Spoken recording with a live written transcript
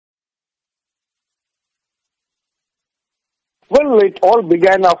Well, it all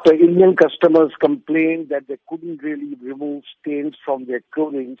began after Indian customers complained that they couldn't really remove stains from their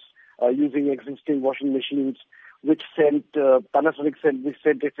clothing using existing washing machines, which Panasonic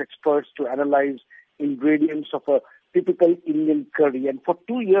sent its experts to analyze ingredients of a typical Indian curry. And for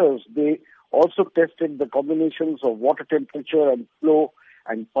 2 years, they also tested the combinations of water temperature and flow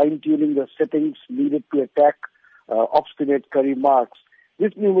and fine-tuning the settings needed to attack obstinate curry marks.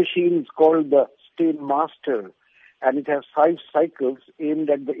 This new machine is called the Stain Master, and it has 5 cycles aimed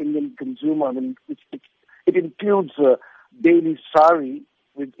at the Indian consumer. I mean, it includes daily sari,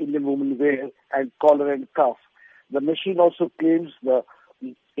 with Indian women wear, and collar and cuff. The machine also claims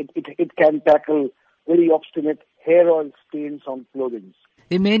it can tackle very obstinate hair oil stains on clothing.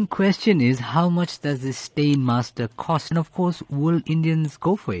 The main question is, how much does this Stain Master cost? And of course, will Indians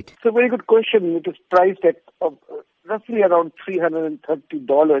go for it? It's a very good question. It is priced at roughly around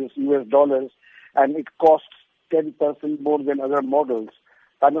 $330 US dollars, and it costs 10% more than other models.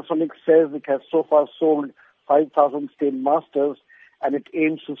 Panasonic says it has so far sold 5,000 Stain Masters, and it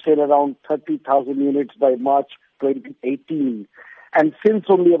aims to sell around 30,000 units by March 2018. And since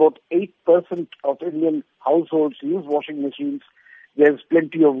only about 8% of Indian households use washing machines, there's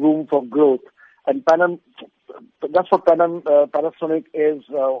plenty of room for growth. And that's what Panasonic is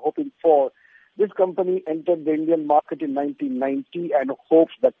hoping for. This company entered the Indian market in 1990 and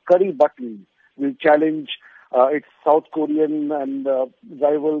hopes that curry button will challenge its South Korean and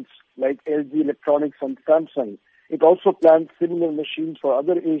rivals like LG Electronics and Samsung. It also plans similar machines for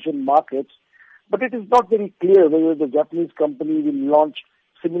other Asian markets, but it is not very clear whether the Japanese company will launch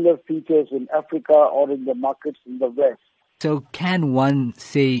similar features in Africa or in the markets in the West. So can one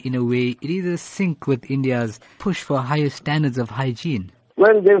say, in a way, it is a sync with India's push for higher standards of hygiene?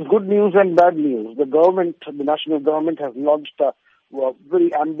 Well, there's good news and bad news. The national government has launched a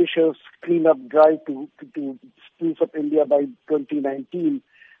very ambitious clean-up drive to spruce up India by 2019.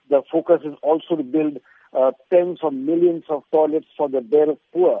 The focus is also to build tens of millions of toilets for the bare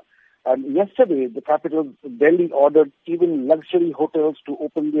poor. And yesterday, the capital, Delhi, ordered even luxury hotels to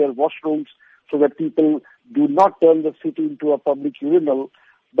open their washrooms so that people do not turn the city into a public urinal.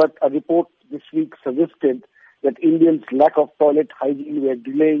 But a report this week suggested that Indians' lack of toilet hygiene were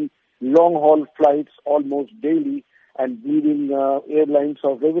delaying long-haul flights almost daily and bleeding airlines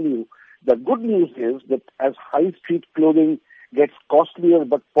of revenue. The good news is that as high-street clothing gets costlier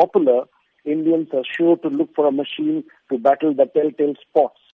but popular, Indians are sure to look for a machine to battle the telltale spots.